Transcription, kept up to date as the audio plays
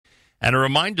And a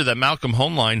reminder that Malcolm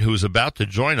Hoenlein, who is about to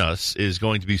join us, is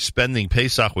going to be spending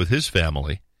Pesach with his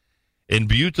family in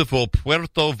beautiful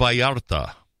Puerto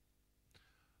Vallarta.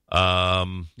 I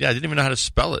didn't even know how to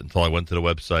spell it until I went to the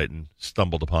website and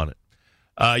stumbled upon it.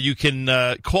 You can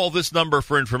call this number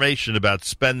for information about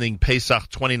spending Pesach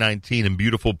 2019 in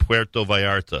beautiful Puerto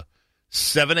Vallarta,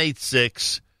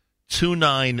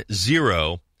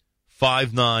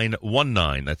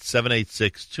 786-290-5919. That's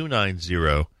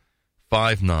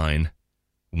 786-290-5919.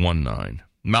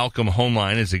 Malcolm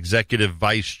Hoenlein is Executive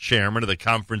Vice Chairman of the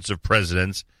Conference of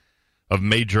Presidents of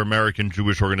Major American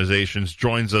Jewish Organizations,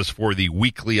 joins us for the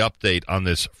weekly update on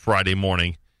this Friday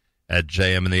morning at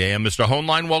JM and the AM. Mr.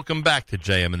 Hoenlein, welcome back to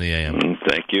JM and the AM.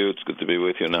 Thank you. It's good to be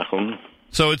with you, Nachum.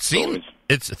 So it seems...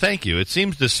 Thank you. It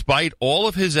seems despite all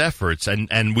of his efforts,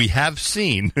 and we have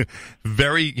seen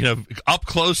very, up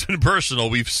close and personal,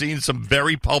 we've seen some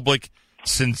very public,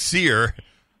 sincere,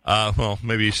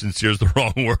 maybe sincere is the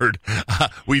wrong word.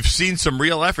 We've seen some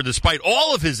real effort. Despite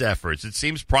all of his efforts, it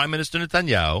seems Prime Minister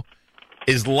Netanyahu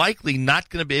is likely not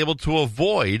going to be able to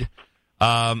avoid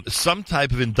some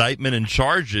type of indictment and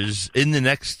charges in the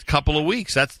next couple of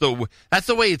weeks. That's the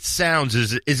way it sounds.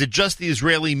 Is it just the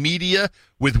Israeli media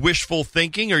with wishful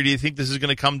thinking, or do you think this is going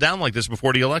to come down like this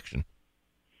before the election?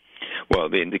 Well,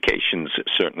 the indications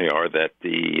certainly are that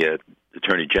the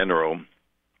Attorney General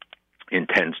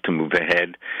intends to move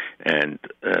ahead, and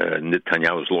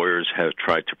Netanyahu's lawyers have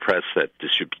tried to press that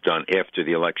this should be done after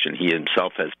the election. He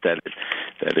himself has said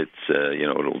that it's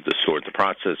it'll distort the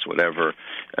process, whatever,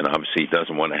 and obviously he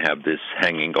doesn't want to have this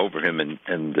hanging over him.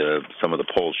 And some of the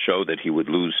polls show that he would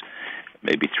lose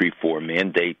maybe 3-4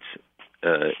 mandates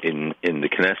in the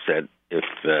Knesset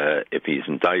if he's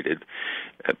indicted.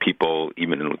 People,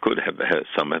 even in Likud,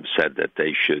 some have said that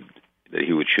he should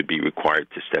be required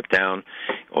to step down,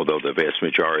 although the vast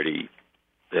majority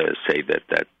say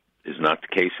that is not the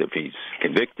case. If he's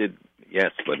convicted,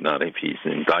 yes, but not if he's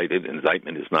indicted.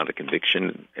 Indictment is not a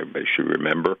conviction, everybody should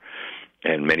remember,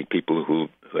 and many people who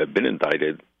have been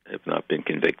indicted have not been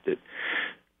convicted.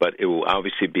 But it will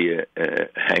obviously be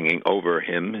hanging over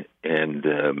him, and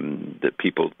the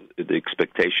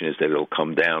expectation is that it'll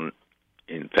come down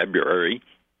in February.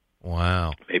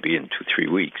 Wow. Maybe in 2-3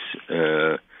 weeks.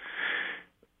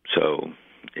 So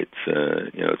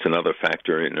it's another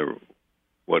factor in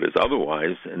what has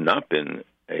otherwise not been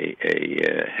a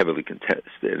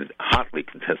hotly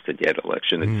contested yet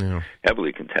election. It's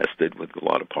heavily contested with a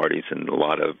lot of parties and a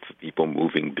lot of people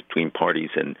moving between parties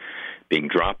and being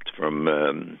dropped from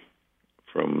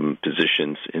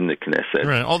positions in the Knesset.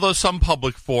 Right. Although some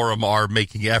public forum are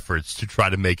making efforts to try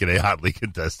to make it a hotly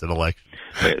contested election.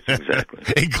 Yes, exactly.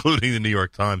 Including the New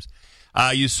York Times.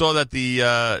 You saw that the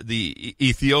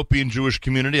Ethiopian Jewish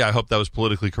community, I hope that was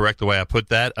politically correct the way I put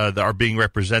that, are being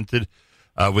represented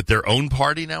with their own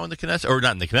party now in the Knesset, or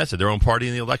not in the Knesset, their own party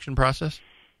in the election process?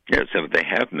 Yes, so they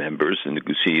have members, and the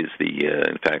Gussi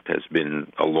in fact, has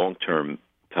been a long-term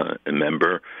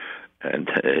member and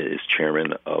is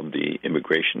chairman of the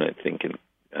Immigration, I think, in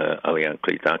Aliyah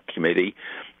Klita Committee.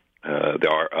 There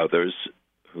are others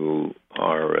who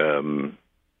are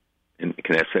in the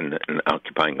Knesset and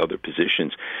occupying other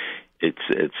positions. It's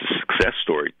a success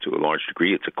story to a large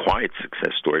degree. It's a quiet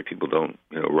success story. People don't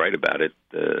write about it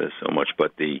so much,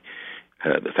 but the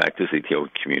fact is the Ethiopian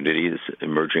community is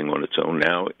emerging on its own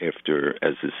now after,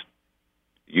 as is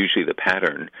usually the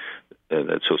pattern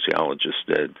that sociologists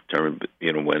determine,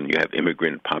 when you have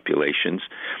immigrant populations,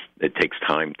 it takes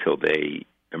time till they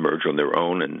emerge on their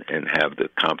own and have the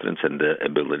confidence and the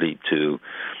ability to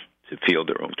field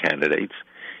their own candidates.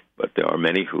 But there are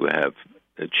many who have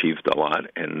achieved a lot,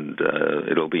 and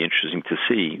it'll be interesting to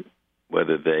see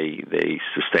whether they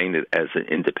sustain it as an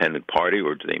independent party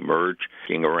or do they merge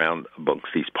around amongst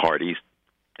these parties.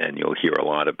 And you'll hear a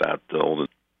lot about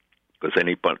because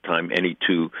any time any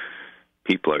two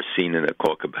people are seen in a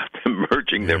talk about them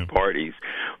merging their parties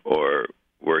or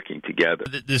working together.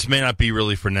 This may not be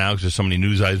really for now because there's so many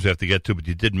news items we have to get to, but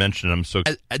you did mention them. So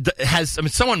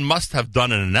someone must have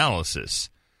done an analysis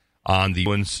on the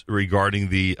ones regarding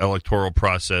the electoral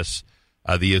process.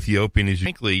 The Ethiopian is,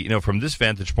 frankly, from this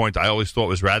vantage point, I always thought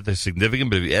was rather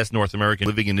significant. But if you ask North Americans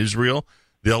living in Israel,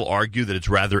 they'll argue that it's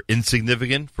rather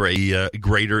insignificant for a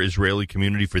greater Israeli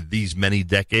community for these many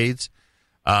decades.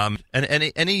 And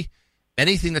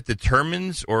anything that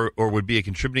determines or would be a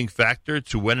contributing factor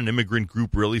to when an immigrant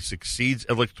group really succeeds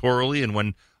electorally and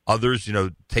when others,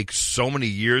 take so many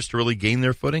years to really gain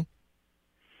their footing?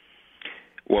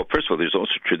 Well, first of all, there's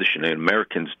also tradition, and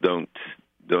Americans don't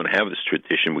have this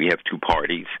tradition. We have two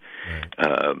parties,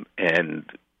 right. And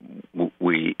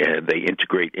they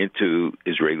integrate into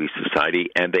Israeli society,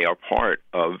 and they are part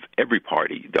of every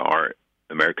party. There are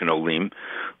American Olim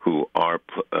who are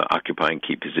occupying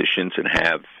key positions and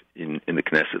have in the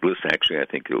Knesset list. Actually, I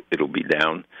think it'll be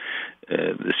down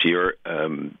this year.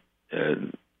 Doron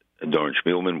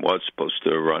Shmulman was supposed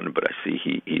to run, but I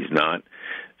see he's not.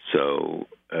 So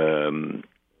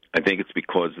I think it's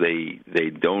because they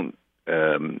don't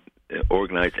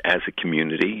organize as a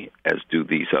community as do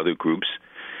these other groups.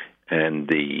 And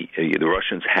the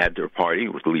Russians had their party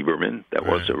with Lieberman. That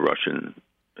was a Russian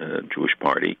Jewish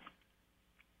party.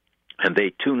 And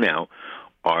they, too, now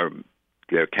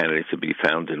their candidates to be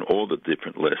found in all the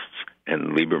different lists.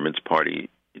 And Lieberman's party,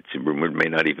 it's rumored, may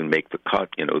not even make the cut,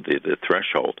 the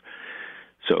threshold.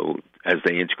 So as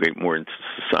they integrate more into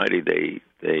society,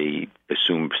 they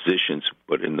assume positions,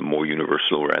 but in the more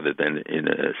universal rather than in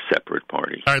a separate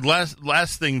party. All right,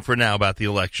 last thing for now about the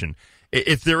election.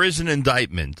 If there is an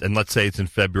indictment, and let's say it's in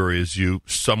February, as you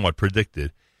somewhat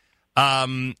predicted,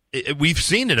 we've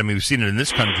seen it. I mean, we've seen it in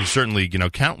this country certainly,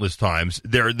 countless times.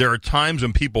 There are times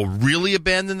when people really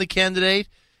abandon the candidate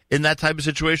in that type of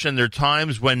situation, and there are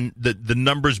times when the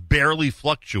numbers barely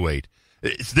fluctuate.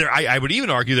 I would even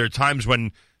argue there are times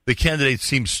when the candidate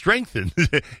seems strengthened,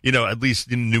 at least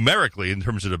numerically in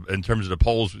terms of the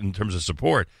polls, in terms of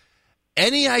support.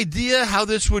 Any idea how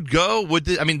this would go?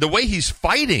 The way he's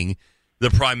fighting the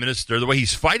prime minister, the way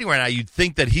he's fighting right now, you'd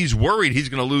think that he's worried he's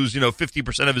going to lose,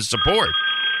 50% of his support.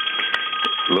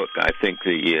 Look, I think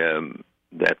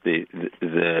that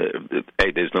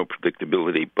there's no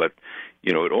predictability, but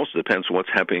it also depends on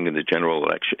what's happening in the general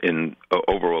election, in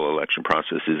overall election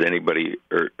process. Is anybody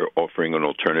offering an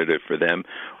alternative for them?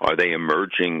 Are they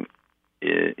emerging?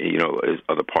 Is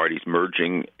other parties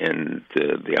merging, and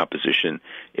the opposition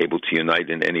able to unite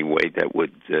in any way that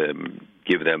would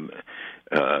give them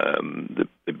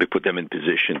put them in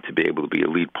position to be able to be a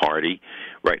lead party?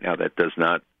 Right now, that does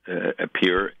not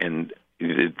appear, and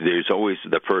there's always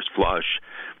the first flush.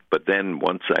 But then,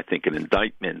 once I think an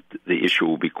indictment, the issue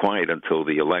will be quiet until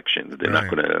the election. They're not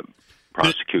going to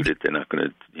prosecute it. They're not going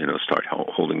to, start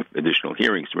holding additional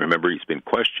hearings. Remember, he's been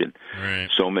questioned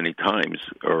so many times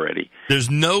already. There's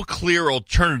no clear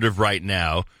alternative right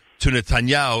now to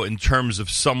Netanyahu in terms of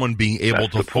someone being able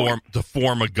to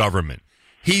form a government.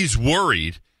 He's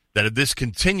worried that if this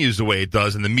continues the way it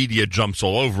does and the media jumps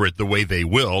all over it the way they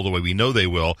will, the way we know they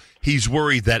will, he's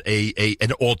worried that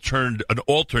an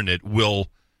alternate will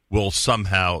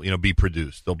somehow be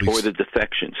produced. Or the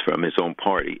defections from his own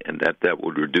party, and that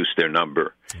would reduce their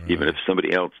number. Right. Even if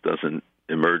somebody else doesn't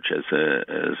emerge as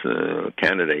a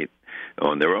candidate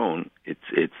on their own,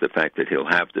 it's the fact that he'll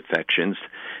have defections,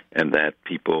 and that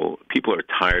people are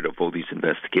tired of all these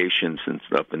investigations and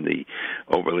stuff, and the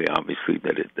overly obviously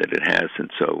that it has, and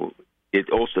so it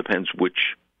also depends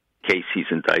which case he's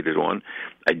indicted on.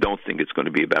 I don't think it's going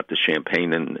to be about the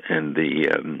champagne and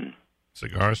the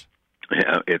cigars.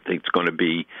 Yeah, it's going to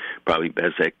be probably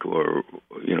Bezek or,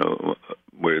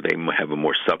 where they have a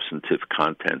more substantive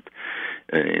content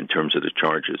in terms of the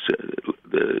charges.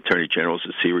 The Attorney General is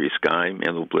a serious guy.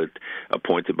 Mandelblit,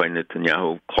 appointed by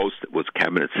Netanyahu, was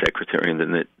cabinet secretary under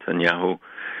Netanyahu.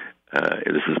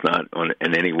 This is not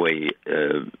in any way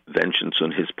vengeance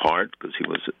on his part, because he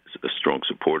was a strong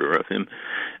supporter of him.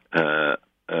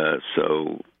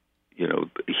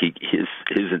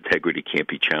 His integrity can't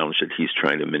be challenged, and he's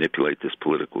trying to manipulate this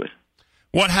politically.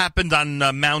 What happened on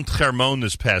Mount Hermon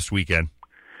this past weekend?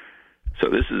 So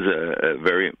this is a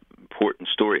very important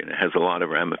story, and it has a lot of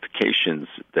ramifications.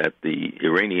 That the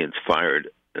Iranians fired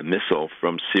a missile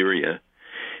from Syria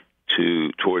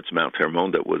towards Mount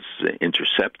Hermon that was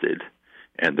intercepted,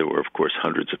 and there were, of course,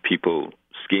 hundreds of people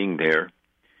skiing there.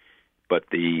 But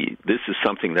this is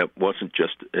something that wasn't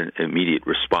just an immediate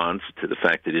response to the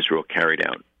fact that Israel carried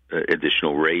out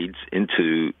additional raids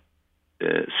into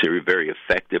Syria, very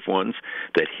effective ones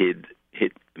that hit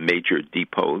major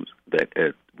depots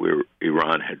where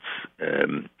Iran had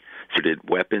inserted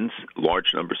weapons,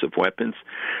 large numbers of weapons,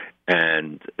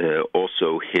 and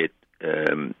also hit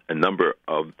a number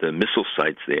of the missile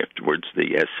sites there afterwards,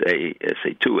 the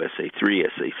SA-2, SA-3,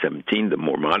 SA-17, the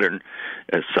more modern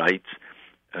sites.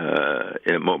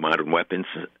 More modern weapons,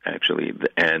 actually,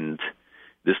 and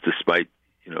this despite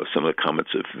some of the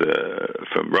comments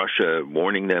from Russia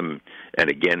warning them, and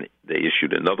again they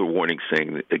issued another warning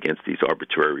saying against these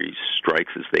arbitrary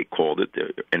strikes, as they called it.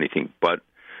 They're anything but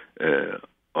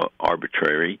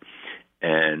arbitrary,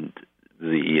 and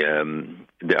there's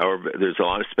a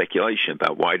lot of speculation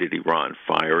about why did Iran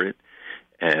fire it.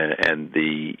 And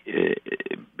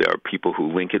there are people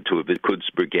who link it to the Quds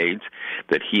brigades,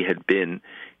 that he had been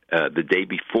the day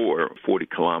before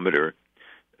 40-kilometer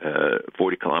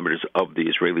 40 kilometers of the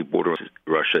Israeli border,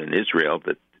 Russia and Israel,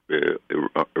 that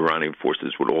Iranian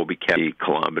forces would all be kept 60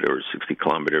 kilometers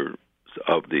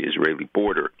of the Israeli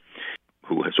border,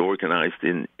 who has organized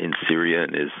in Syria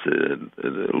and is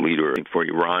the leader for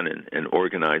Iran and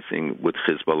organizing with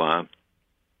Hezbollah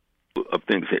of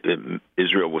things.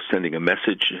 Israel was sending a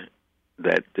message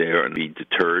that they are to be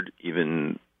deterred,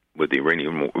 even with the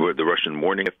Russian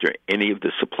warning, after any of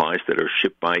the supplies that are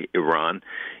shipped by Iran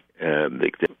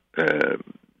to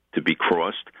be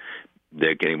crossed.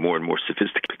 They're getting more and more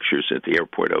sophisticated pictures at the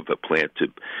airport of a plan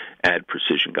to add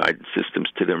precision guidance systems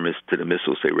to the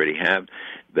missiles they already have.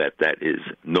 That is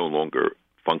no longer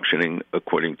functioning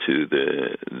according to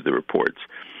the reports.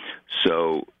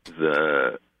 So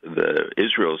the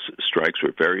Israel's strikes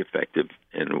were very effective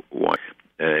and well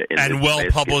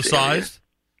publicized.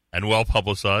 And well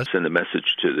publicized. Send a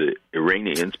message to the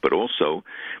Iranians, but also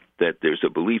that there's a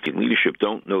belief in leadership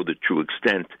don't know the true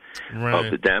extent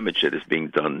of the damage that is being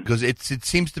done. Because it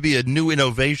seems to be a new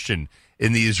innovation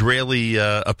in the Israeli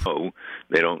approach.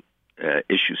 They don't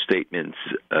issue statements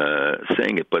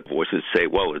saying it, but voices say,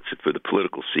 well, it's for the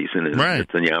political season, and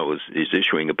Netanyahu is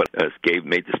issuing it. But as Gabe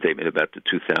made the statement about the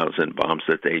 2,000 bombs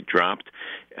that they dropped,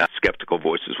 skeptical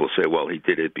voices will say, well, he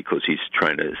did it because he's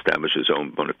trying to establish his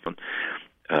own bonus.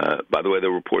 By the way,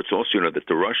 the reports also that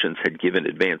the Russians had given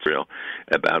advance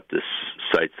about the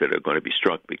sites that are going to be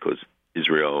struck, because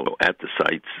Israel at the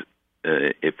sites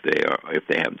if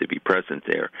they happen to be present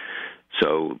there.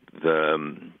 So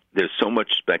there's so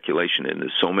much speculation and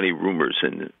there's so many rumors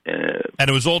and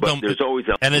it was all done. There's always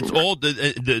and it's all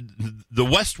the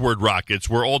westward rockets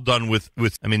were all done with.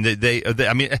 I mean,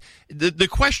 the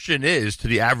question is to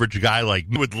the average guy like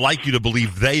me, would like you to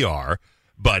believe they are.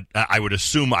 But I would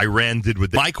assume Iran did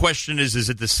with it. My question is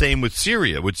it the same with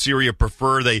Syria? Would Syria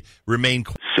prefer they remain?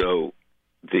 So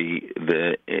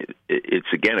it's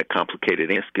again a complicated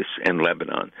Damascus and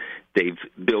Lebanon. They've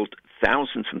built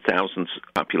thousands and thousands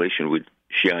of population with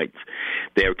Shiites.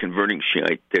 They are converting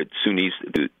Shiite Sunnis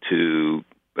to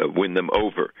win them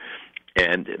over.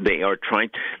 And they are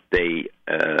trying. They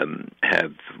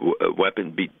have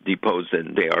weapon depots,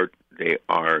 and they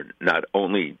are not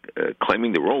only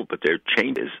claiming the role, but they're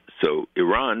changing. So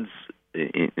Iran's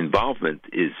involvement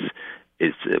is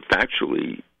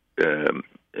factually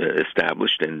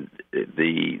established, and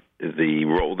the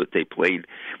role that they played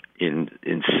in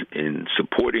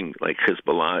supporting like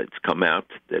Hezbollah. It's come out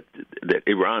that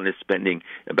Iran is spending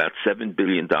about $7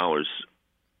 billion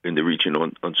in the region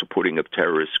on supporting of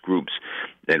terrorist groups,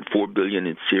 and $4 billion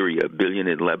in Syria, $1 billion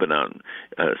in Lebanon,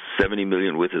 $70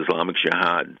 million with Islamic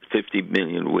Jihad, $50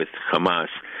 million with Hamas,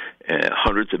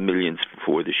 hundreds of millions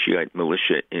for the Shiite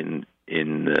militia in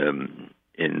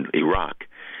Iraq.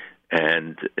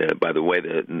 And by the way,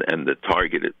 the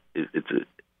target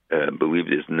I believe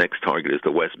the next target is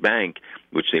the West Bank,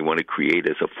 which they want to create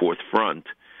as a fourth front,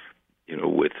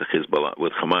 with Hezbollah,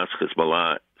 with Hamas,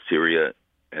 Hezbollah, Syria.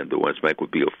 And the West Bank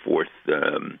would be a fourth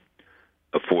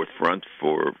front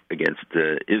against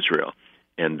Israel.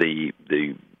 And the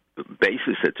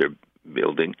bases that they're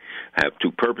building have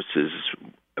two purposes.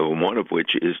 One of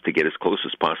which is to get as close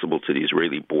as possible to the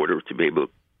Israeli border to be able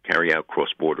to carry out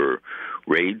cross-border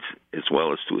raids, as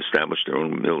well as to establish their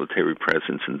own military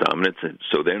presence and dominance. And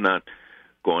so they're not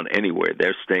going anywhere.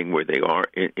 They're staying where they are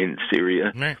in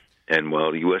Syria. Right. And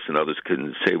while the U.S. and others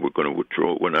can say we're going to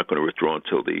withdraw, we're not going to withdraw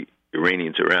until the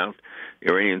Iranians are out.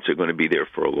 The Iranians are going to be there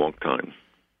for a long time.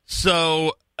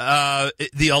 So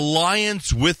the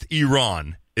alliance with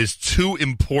Iran is too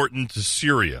important to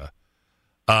Syria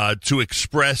to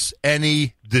express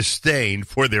any disdain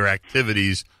for their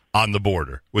activities on the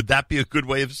border. Would that be a good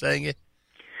way of saying it?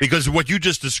 Because what you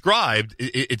just described,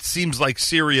 it seems like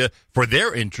Syria, for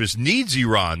their interest, needs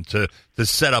Iran to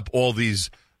set up all these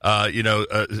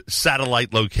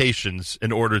satellite locations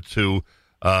in order to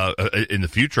in the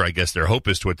future, I guess their hope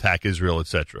is to attack Israel,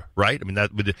 etc. Right? I mean,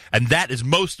 that is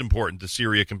most important to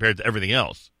Syria compared to everything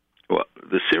else. Well,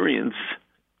 the Syrians,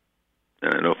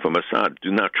 I know from Assad, do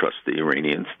not trust the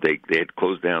Iranians. They had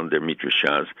closed down their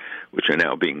midrashas, which are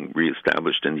now being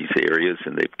reestablished in these areas,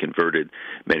 and they've converted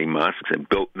many mosques and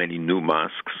built many new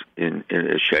mosques in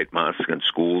Shiite mosques and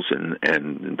schools and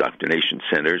indoctrination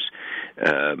centers,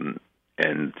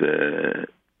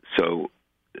 so.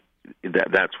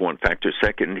 That's one factor.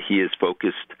 Second, he is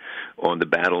focused on the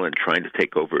battle and trying to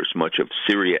take over as much of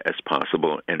Syria as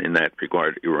possible. And in that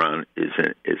regard, Iran is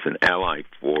an ally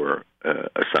for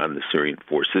Assad and the Syrian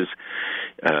forces.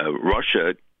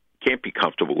 Russia can't be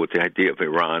comfortable with the idea of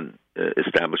Iran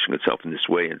establishing itself in this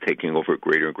way and taking over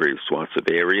greater and greater swaths of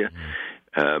area.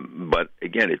 But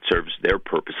again, it serves their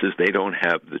purposes. They don't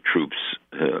have the troops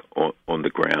on the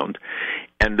ground,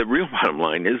 and the real bottom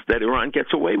line is that Iran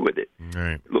gets away with it.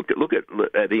 Right. Look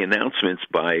at the announcements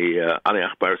by Ali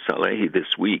Akbar Salehi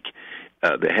this week,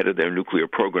 the head of their nuclear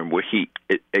program, where he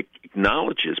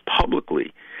acknowledges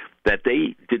publicly that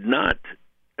they did not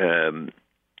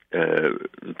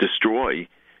destroy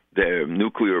their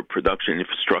nuclear production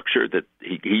infrastructure, that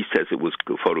he says it was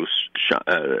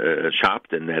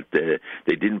photoshopped and that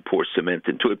they didn't pour cement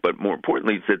into it, but more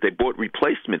importantly is that they bought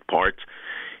replacement parts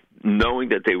knowing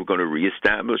that they were going to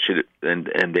reestablish it,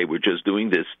 and they were just doing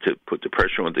this to put the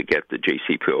pressure on to get the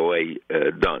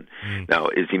JCPOA done. Now,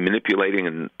 is he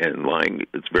manipulating and lying?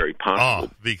 It's very possible.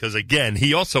 Oh, because, again,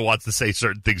 he also wants to say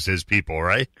certain things to his people,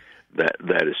 right?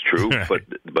 That is true,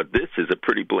 but this is a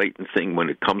pretty blatant thing when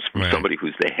it comes from somebody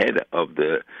who's the head of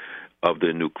the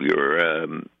nuclear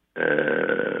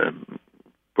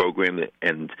program,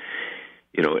 and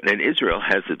Israel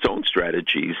has its own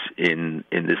strategies in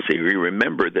this area.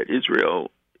 Remember that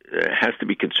Israel has to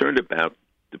be concerned about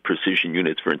the precision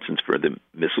units, for instance, for the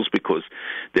missiles, because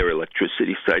their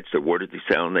electricity sites, their water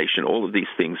desalination, all of these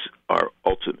things are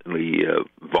ultimately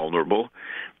vulnerable.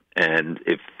 And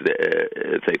if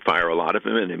they fire a lot of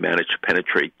them and they manage to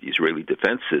penetrate the Israeli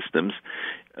defense systems,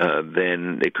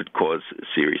 then they could cause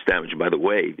serious damage. And by the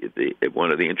way,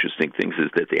 one of the interesting things is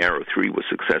that the Arrow 3 was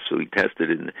successfully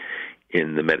tested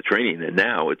in the Mediterranean, and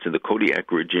now it's in the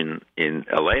Kodiak region in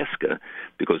Alaska,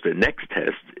 because the next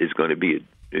test is going to be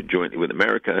jointly with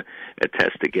America, a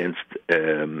test against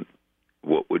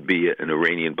what would be an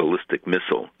Iranian ballistic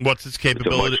missile. What's its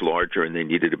capability? It's much larger, and they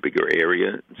needed a bigger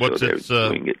area. What's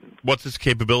its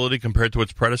capability compared to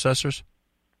its predecessors?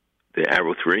 The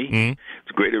Arrow 3? Mm-hmm.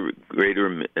 It's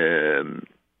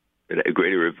a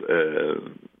greater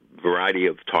variety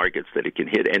of targets that it can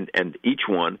hit, and each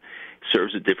one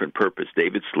serves a different purpose.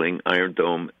 David Sling, Iron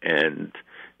Dome, and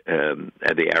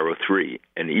the Arrow 3,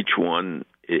 and each one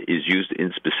is used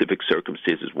in specific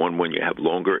circumstances. One when you have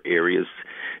longer areas,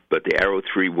 but the Arrow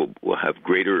 3 will have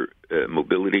greater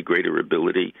mobility, greater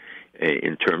ability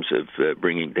in terms of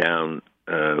bringing down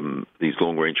these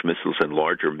long-range missiles and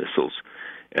larger missiles.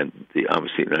 And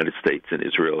obviously the United States and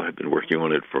Israel have been working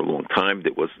on it for a long time.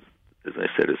 There was, as I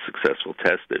said, a successful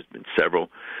test. There's been several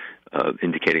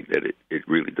indicating that it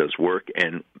really does work.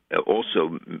 And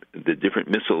also the different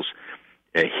missiles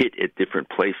hit at different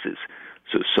places.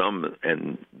 So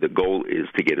and the goal is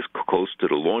to get as close to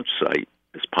the launch site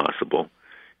as possible.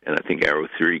 And I think Arrow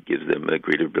 3 gives them a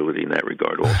greater ability in that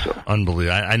regard also.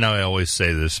 Unbelievable. I know I always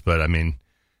say this, but I mean,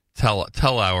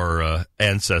 tell our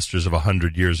ancestors of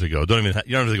 100 years ago. You don't have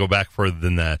to go back further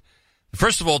than that.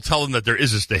 First of all, tell them that there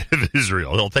is a state of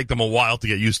Israel. It'll take them a while to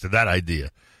get used to that idea.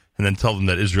 And then tell them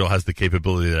that Israel has the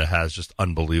capability that it has. Just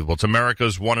unbelievable. It's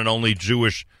America's one and only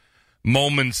Jewish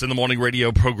Moments in the Morning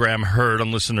radio program, heard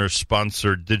on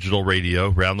listener-sponsored digital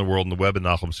radio around the world on the web at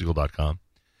NachumSegal.com,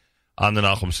 on the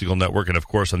Nachum Segal Network, and, of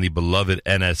course, on the beloved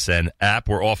NSN app.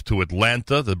 We're off to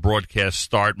Atlanta. The broadcasts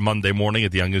start Monday morning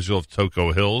at the Young Israel of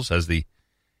Toco Hills as the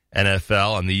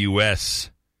NFL and the U.S.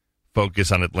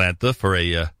 focus on Atlanta for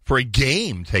a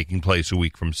game taking place a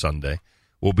week from Sunday.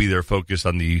 We'll be there focused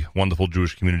on the wonderful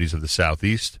Jewish communities of the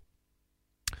Southeast,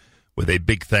 with a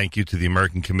big thank you to the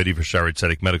American Committee for Shaare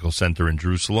Zedek Medical Center in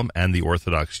Jerusalem and the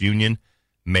Orthodox Union.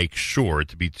 Make sure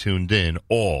to be tuned in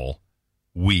all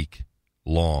week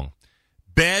long.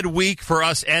 Bad week for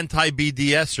us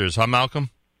anti-BDSers, huh,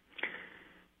 Malcolm?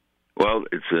 Well,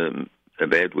 it's a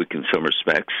bad week in some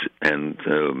respects, and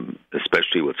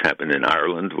especially what's happened in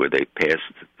Ireland, where they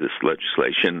passed this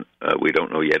legislation. We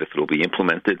don't know yet if it'll be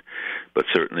implemented, but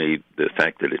certainly the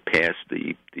fact that it passed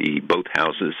both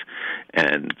houses,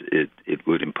 and it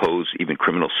would impose even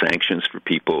criminal sanctions for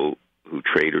people who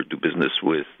trade or do business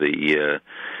with the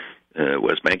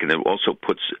West Bank, and it also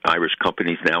puts Irish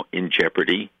companies now in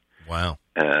jeopardy. Wow.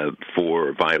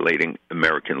 For violating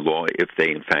American law if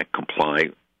they in fact comply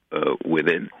with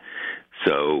it.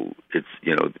 So it's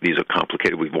these are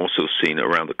complicated. We've also seen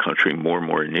around the country more and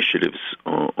more initiatives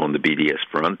on the BDS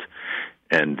front,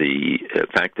 and the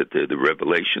fact that the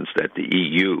revelations that the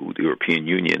EU, the European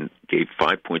Union, gave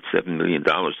 $5.7 million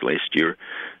last year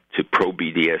to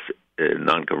pro-BDS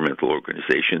non-governmental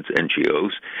organizations,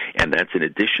 NGOs, and that's in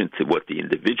addition to what the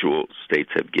individual states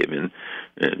have given.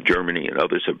 Germany and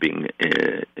others are being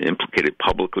implicated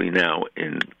publicly now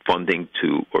in funding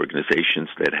to organizations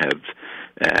that have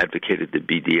advocated the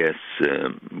BDS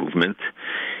movement.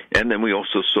 And then we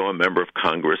also saw a member of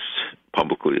Congress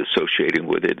publicly associating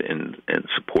with it and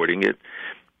supporting it.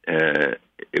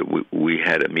 we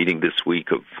had a meeting this week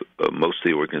of most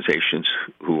of the organizations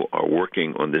who are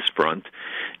working on this front,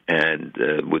 and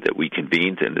that we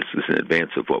convened, and this is in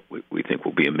advance of what we think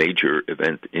will be a major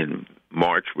event in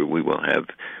March, where we will have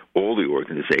all the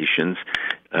organizations.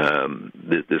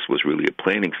 This was really a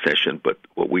planning session, but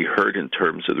what we heard in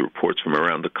terms of the reports from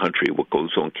around the country, what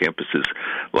goes on campuses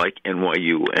like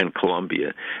NYU and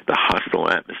Columbia, the hostile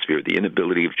atmosphere, the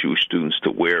inability of Jewish students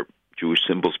to wear Jewish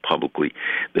symbols publicly,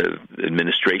 the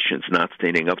administration's not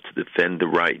standing up to defend the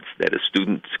rights, that a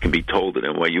student can be told at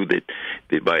NYU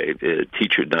that by a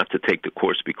teacher not to take the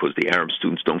course because the Arab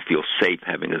students don't feel safe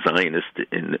having a Zionist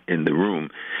in the room,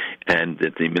 and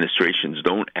that the administrations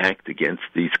don't act against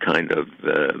these kind of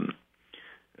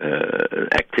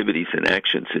activities and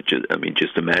actions.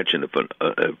 Just imagine if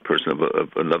a person of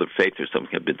another faith or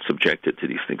something had been subjected to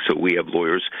these things. So we have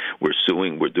lawyers, we're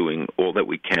suing, we're doing all that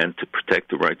we can to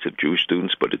protect the rights of Jewish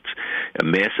students, but it's a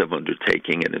massive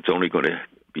undertaking, and it's only going to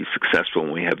be successful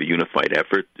when we have a unified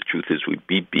effort. The truth is we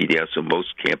beat BDS on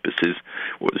most campuses,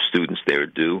 or the students there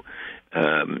do,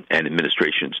 and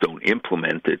administrations don't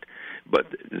implement it. But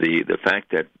the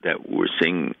fact that we're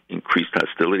seeing increased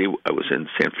hostility, I was in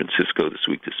San Francisco this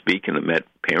week to speak, and I met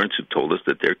parents who told us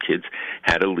that their kids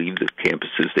had to leave the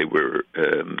campuses they were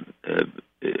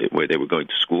where they were going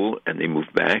to school, and they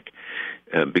moved back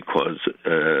because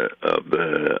of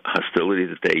the hostility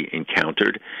that they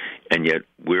encountered. And yet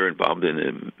we're involved in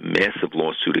a massive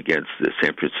lawsuit against the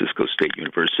San Francisco State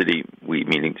University, we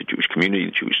meaning the Jewish community,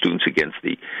 the Jewish students, against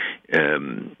the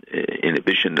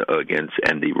inhibition against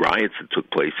and the riots that took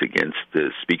place against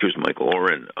the speakers, Michael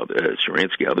Oren,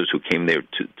 Sharansky, others who came there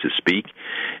to speak.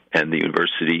 And the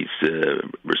university's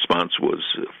response was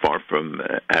far from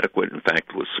adequate. In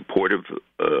fact, was supportive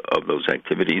of those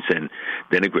activities and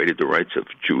denigrated the rights of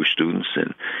Jewish students.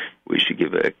 And we should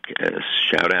give a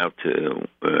shout-out to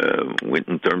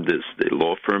Winton Thermdis, the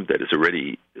law firm that has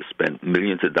already spent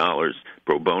millions of dollars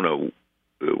pro bono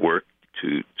work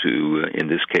to in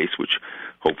this case, which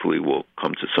hopefully will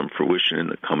come to some fruition in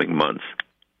the coming months.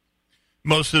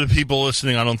 Most of the people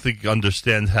listening, I don't think,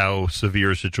 understand how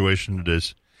severe a situation it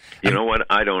is. You know what?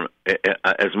 I don't.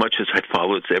 As much as I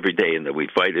follow it every day, and that we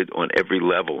fight it on every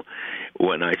level.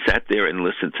 When I sat there and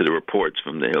listened to the reports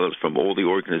from all the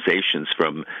organizations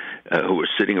who were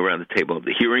sitting around the table,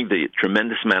 hearing the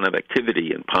tremendous amount of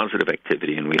activity and positive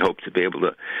activity, and we hope to be able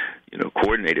to,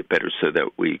 coordinate it better so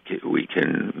that we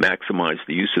can maximize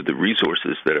the use of the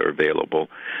resources that are available.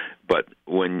 But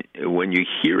when you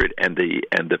hear it and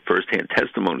the firsthand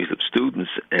testimonies of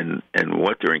students and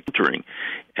what they're encountering,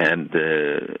 and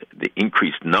the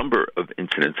increased number of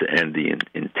incidents and the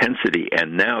intensity,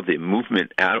 and now the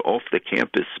movement out off the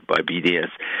campus by BDS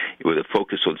with a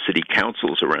focus on city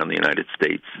councils around the United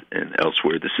States and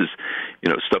elsewhere. This is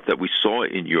stuff that we saw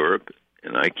in Europe.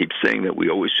 And I keep saying that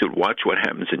we always should watch what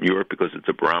happens in Europe because it's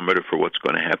a barometer for what's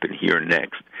going to happen here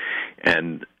next.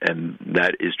 And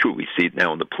that is true. We see it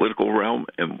now in the political realm,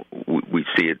 and we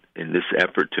see it in this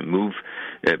effort to move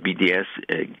BDS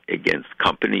against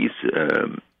companies.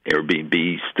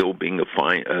 Airbnb still being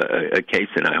a case,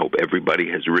 and I hope everybody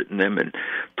has written them and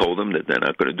told them that they're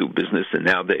not going to do business. And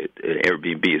now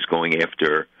Airbnb is going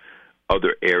after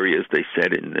other areas. They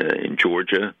said in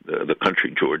Georgia, the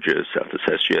country Georgia, South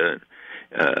Ossetia.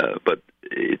 But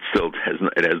it still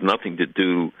has nothing to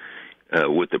do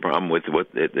with the problem with what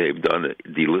they've done,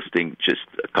 delisting just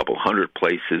a couple hundred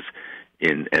places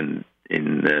in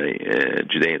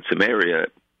Judea and Samaria.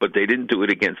 But they didn't do it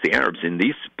against the Arabs. In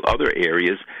these other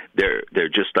areas, they're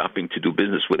just stopping to do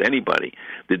business with anybody.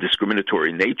 The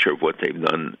discriminatory nature of what they've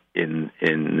done in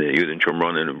Yehuda and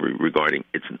Shomron and regarding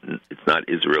it's not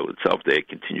Israel itself. They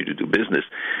continue to do business,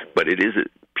 but it is a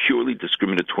purely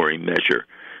discriminatory measure.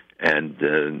 And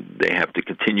they have to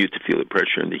continue to feel the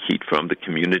pressure and the heat from the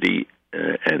community,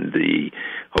 and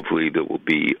hopefully there will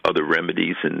be other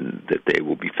remedies, and that they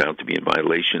will be found to be in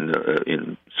violation,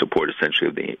 in support essentially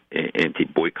of the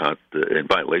anti-boycott, in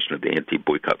violation of the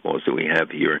anti-boycott laws that we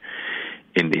have here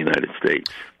in the United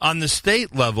States. On the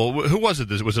state level, who was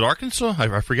it? Was it Arkansas?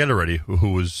 I forget already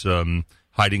who was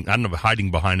hiding. I don't know if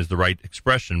hiding behind is the right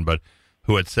expression, but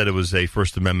who had said it was a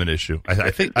First Amendment issue.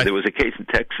 I think there was a case in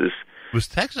Texas. Was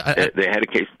Texas? They had a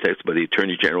case in Texas, but the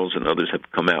attorney generals and others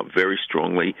have come out very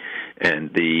strongly,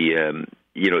 and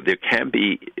there can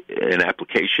be an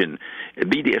application.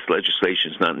 BDS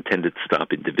legislation is not intended to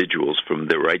stop individuals from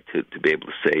their right to be able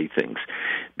to say things.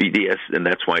 BDS, and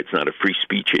that's why it's not a free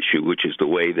speech issue, which is the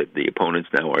way that the opponents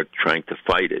now are trying to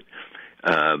fight it.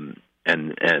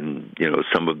 And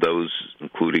some of those,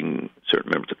 including certain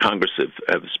members of Congress,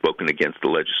 have spoken against the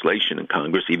legislation in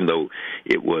Congress, even though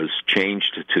it was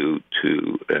changed to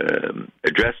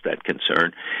address that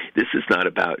concern. This is not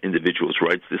about individuals'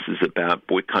 rights. This is about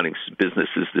boycotting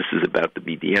businesses. This is about the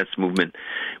BDS movement,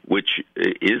 which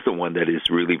is the one that is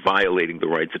really violating the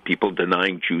rights of people,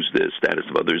 denying Jews the status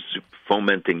of others,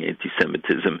 fomenting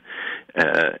anti-Semitism,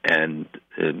 and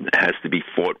has to be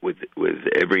fought with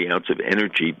every ounce of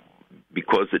energy,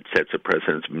 because it sets a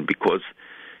precedent, because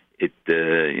it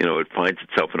finds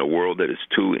itself in a world that is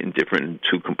too indifferent and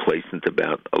too complacent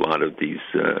about a lot of these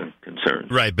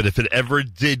concerns. Right, but if it ever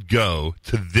did go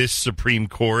to this Supreme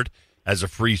Court as a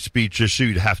free speech issue,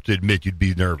 you'd have to admit you'd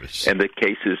be nervous. And the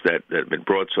cases that have been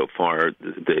brought so far,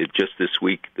 just this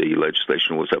week, the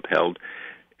legislation was upheld.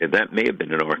 And that may have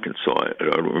been in Arkansas. I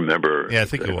don't remember. Yeah, I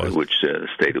think it was. Which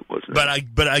state it was.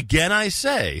 But again, I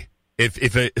say, if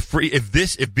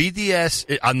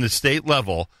BDS on the state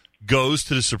level goes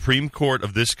to the Supreme Court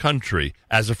of this country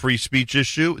as a free speech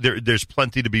issue, there's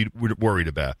plenty to be worried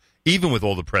about, even with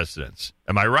all the precedents.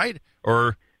 Am I right?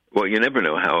 Or well, you never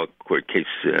know how a court case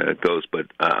goes, but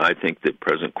I think the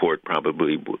present court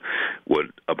probably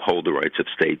would uphold the rights of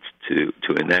states to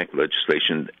enact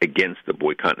legislation against the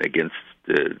boycott, against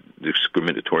the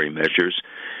discriminatory measures.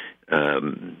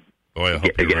 Again,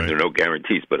 right. there are no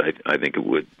guarantees, but I think it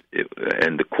would.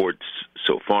 And the courts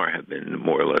so far have been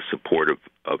more or less supportive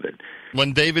of it.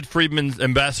 When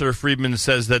Ambassador Friedman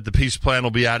says that the peace plan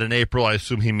will be out in April, I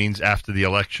assume he means after the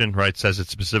election, right? Says it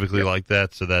specifically like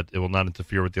that, so that it will not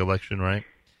interfere with the election, right?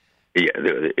 Yeah,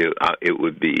 it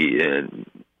would be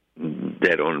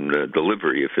dead on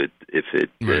delivery if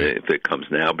it comes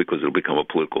now, because it'll become a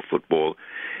political football.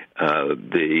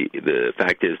 The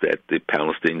fact is that the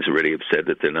Palestinians already have said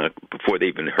that they're not, before they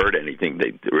even heard anything,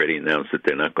 they already announced that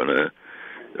they're not going to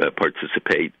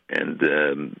participate, and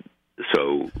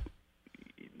so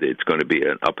it's going to be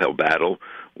an uphill battle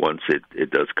once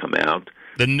it does come out.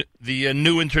 The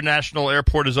new international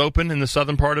airport is open in the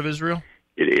southern part of Israel?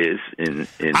 It is in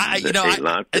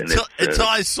Eilat. Until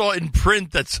I saw in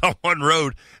print that someone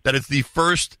wrote that it's the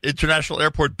first international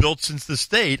airport built since the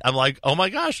state, I'm like, oh my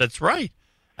gosh, that's right.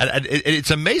 And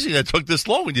it's amazing that it took this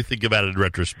long when you think about it in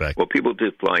retrospect. Well, people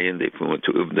did fly in. They flew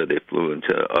into Uvda. They flew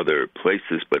into other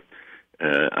places. But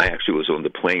I actually was on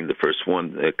the plane, the first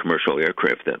one, the commercial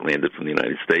aircraft that landed from the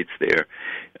United States there,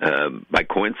 by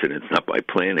coincidence, not by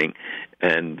planning.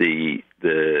 And the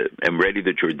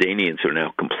Jordanians are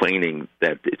now complaining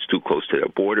that it's too close to their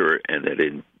border and that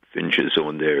it infringes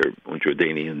on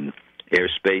Jordanian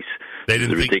airspace.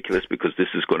 It's ridiculous, because this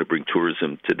is going to bring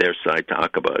tourism to their side, to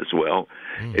Aqaba as well.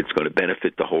 It's going to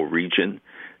benefit the whole region.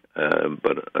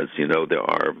 But as you know, there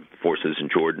are forces in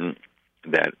Jordan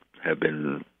that have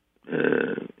been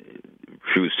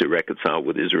refused to reconcile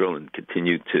with Israel and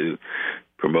continue to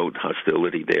promote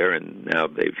hostility there. And now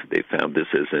they've found this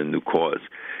as a new cause.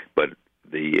 But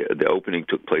the opening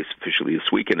took place officially this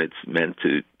week, and it's meant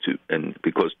to and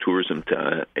because tourism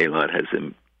to Eilat has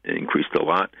increased a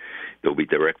lot, there'll be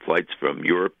direct flights from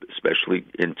Europe, especially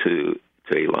to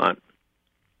Eilat.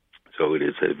 So it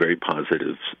is a very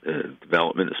positive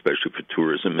development, especially for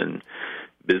tourism and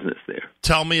business there.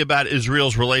 Tell me about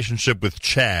Israel's relationship with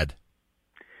Chad.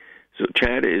 So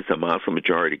Chad is a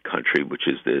Muslim-majority country, which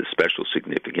is the special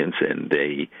significance, and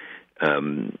they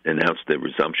announced the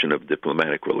resumption of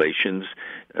diplomatic relations.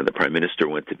 The Prime Minister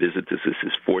went to visit. This is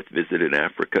his fourth visit in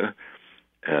Africa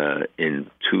in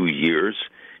 2 years.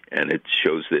 And it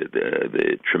shows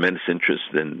the tremendous interest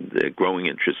and the growing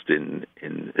interest in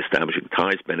establishing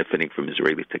ties, benefiting from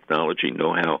Israeli technology,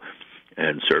 know-how,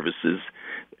 and services.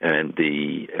 And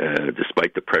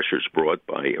despite the pressures brought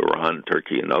by Iran,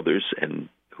 Turkey, and others, and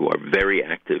who are very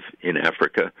active in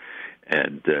Africa,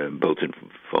 and both in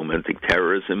fomenting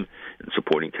terrorism and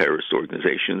supporting terrorist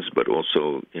organizations, but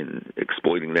also in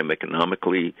exploiting them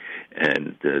economically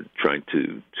and trying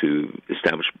to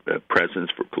establish a presence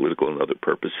for political and other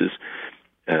purposes.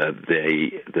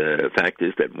 The fact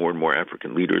is that more and more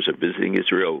African leaders are visiting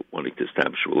Israel, wanting to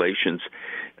establish relations.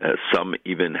 Some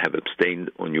even have abstained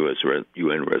on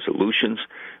UN resolutions,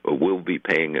 or will be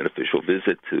paying an official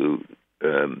visit to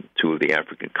two of the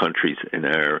African countries in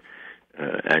our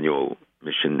annual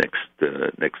mission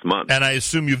next month. And I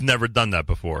assume you've never done that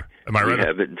before. Am I right? We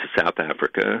have it into South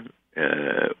Africa,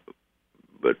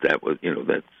 but that was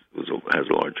has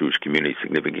a large Jewish community,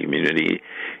 significant community.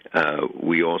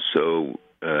 We also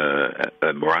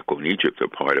Morocco and Egypt are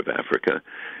part of Africa,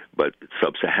 but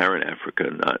sub-Saharan Africa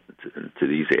not to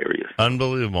these areas.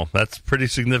 Unbelievable. That's pretty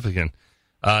significant.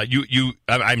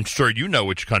 I'm sure you know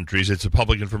which countries. It's a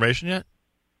public information yet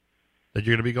that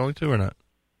you're going to be going to, or not?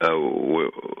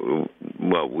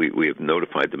 Well, we have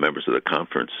notified the members of the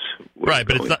conference. Right,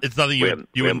 but it's nothing we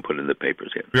haven't put in the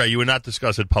papers yet. Right, you would not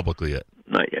discuss it publicly yet.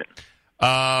 Not yet.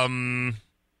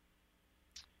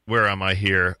 Where am I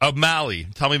here? Oh, Mali.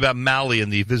 Tell me about Mali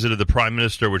and the visit of the Prime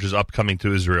Minister, which is upcoming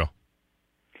to Israel.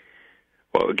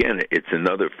 Well, again, it's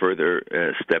another further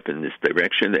step in this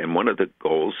direction, and one of the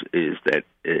goals is that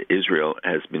Israel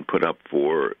has been put up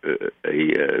for a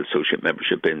associate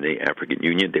membership in the African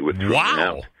Union. They were thrown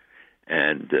out,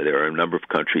 and there are a number of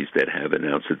countries that have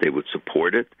announced that they would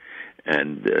support it,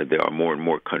 and there are more and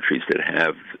more countries that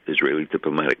have Israeli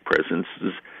diplomatic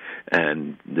presences.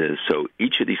 And so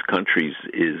each of these countries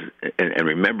is, and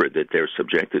remember that they're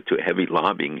subjected to heavy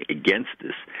lobbying against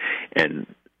this, and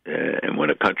when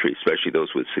a country, especially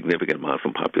those with significant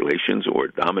Muslim populations or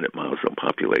dominant Muslim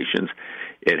populations,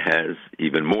 it has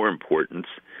even more importance.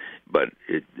 But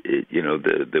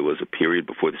there was a period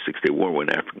before the 6-Day War when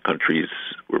African countries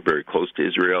were very close to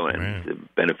Israel and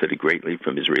benefited greatly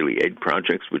from Israeli aid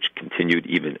projects, which continued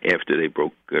even after they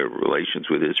broke relations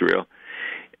with Israel.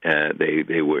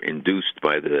 They were induced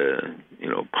by the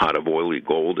pot of oily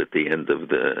gold at the end of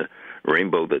the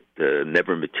rainbow that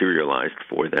never materialized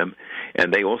for them.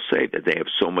 And they all say that they have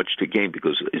so much to gain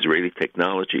because Israeli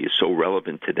technology is so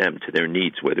relevant to them, to their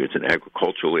needs, whether it's in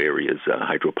agricultural areas,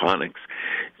 hydroponics,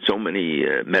 so many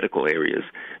medical areas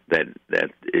and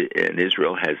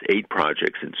Israel has aid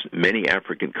projects in many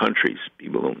African countries.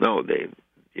 People don't know they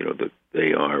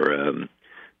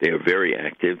are very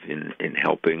active in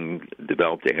helping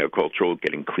develop the agricultural,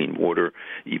 getting clean water,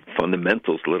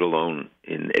 fundamentals, let alone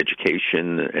in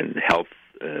education and health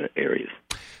areas.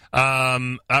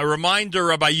 A reminder,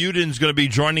 Rabbi Yudin is going to be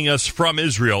joining us from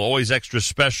Israel, always extra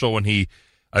special when he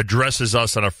addresses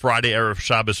us on a Friday Erev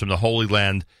Shabbos from the Holy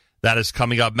Land. That is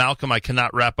coming up. Malcolm, I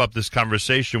cannot wrap up this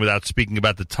conversation without speaking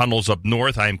about the tunnels up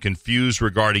north. I am confused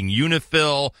regarding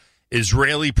UNIFIL,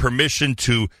 Israeli permission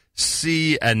to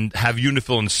see and have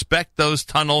UNIFIL inspect those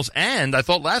tunnels. And I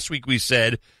thought last week we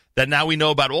said that now we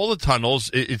know about all the tunnels.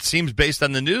 It seems based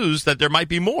on the news that there might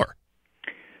be more.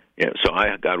 Yeah, so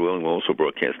God willing, we'll also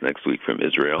broadcast next week from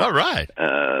Israel. All right.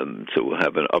 So we'll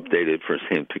have an updated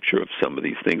first-hand picture of some of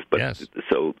these things. But yes.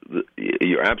 So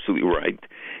you're absolutely right.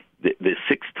 The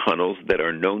 6 tunnels that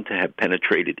are known to have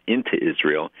penetrated into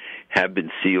Israel have been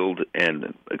sealed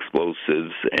and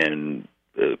explosives and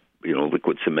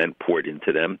liquid cement poured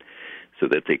into them so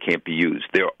that they can't be used.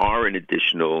 There are an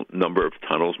additional number of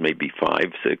tunnels, maybe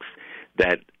 5, 6,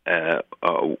 that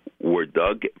were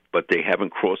dug, but they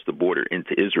haven't crossed the border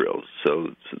into Israel.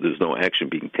 So there's no action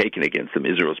being taken against them.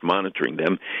 Israel's monitoring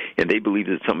them, and they believe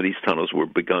that some of these tunnels were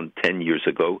begun 10 years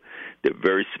ago. They're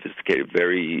very sophisticated,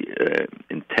 very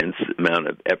intense amount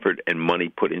of effort and money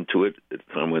put into it. At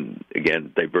a time when,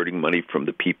 again, diverting money from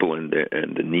the people and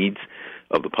the needs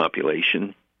of the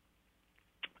population.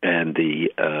 And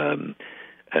the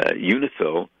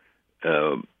UNIFIL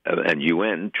and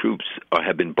UN troops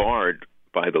have been barred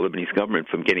by the Lebanese government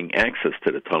from getting access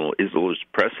to the tunnel. Israel is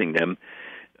pressing them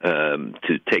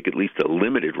to take at least a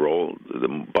limited role.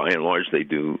 By and large, they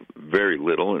do very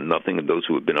little and nothing. And those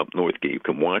who have been up north, you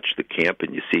can watch the camp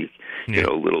and you see,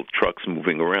 little trucks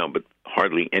moving around, but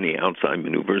hardly any outside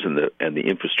maneuvers. And the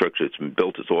infrastructure that's been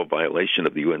built is all a violation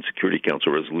of the UN Security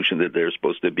Council resolution that they're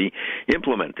supposed to be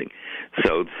implementing.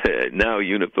 So now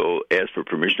UNIFIL asked for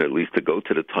permission at least to go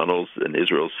to the tunnels, and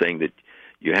Israel's saying that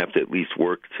you have to at least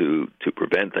work to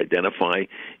prevent, identify,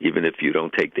 even if you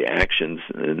don't take the actions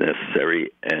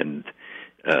necessary. And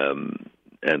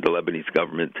the Lebanese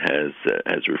government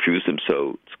has refused them,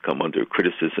 so it's come under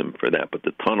criticism for that. But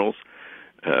the tunnels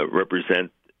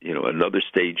represent, another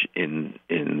stage in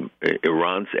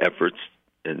Iran's efforts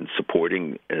in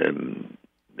supporting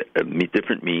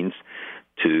different means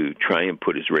to try and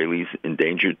put Israelis in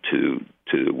danger to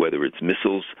whether it's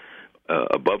missiles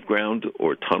above ground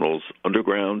or tunnels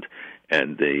underground,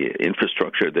 and the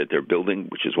infrastructure that they're building,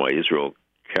 which is why Israel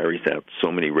carries out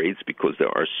so many raids, because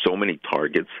there are so many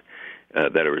targets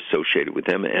that are associated with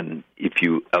them. And if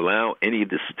you allow any of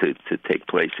this to take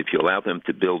place, if you allow them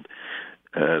to build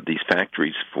these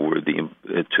factories for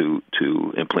to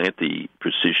implant the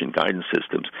precision guidance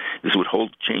systems, this would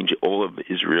change all of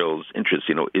Israel's interests.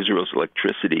 Israel's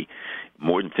electricity,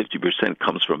 more than 50%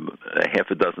 comes from half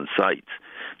a dozen sites.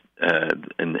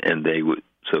 And they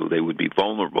would be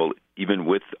vulnerable even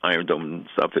with Iron Dome and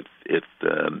stuff if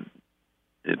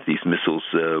these missiles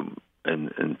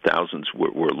and thousands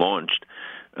were launched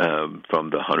from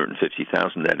the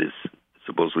 150,000 that are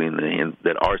supposedly in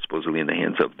the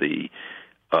hands of the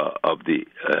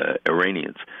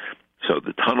Iranians. So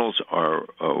the tunnels are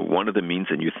one of the means,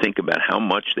 and you think about how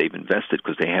much they've invested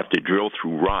because they have to drill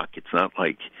through rock. It's not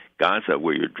like Gaza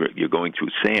where you're going through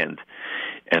sand.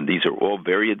 And these are all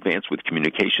very advanced with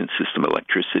communication system,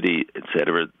 electricity,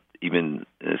 etc. Even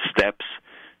steps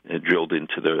drilled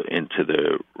into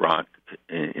the rock,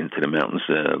 into the mountains,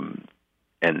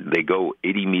 and they go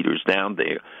 80 meters down.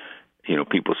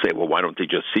 People say, well, why don't they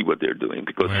just see what they're doing?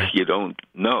 Because you don't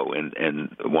know.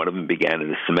 And one of them began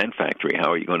in a cement factory.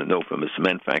 How are you going to know from a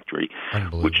cement factory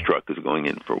which truck is going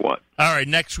in for what? All right,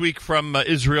 next week from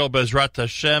Israel, Bezrat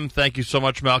Hashem. Thank you so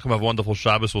much, Malcolm. Have a wonderful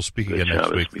Shabbos. We'll speak again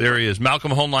next week. There he is,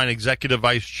 Malcolm Hoenlein, Executive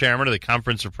Vice Chairman of the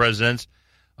Conference of Presidents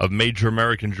of Major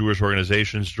American Jewish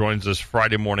Organizations, joins us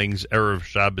Friday mornings, Erev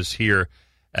Shabbos here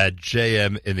at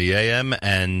JM in the AM.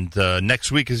 And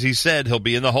next week, as he said, he'll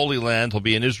be in the Holy Land. He'll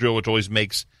be in Israel, which always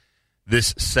makes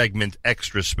this segment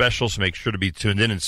extra special. So make sure to be tuned in. And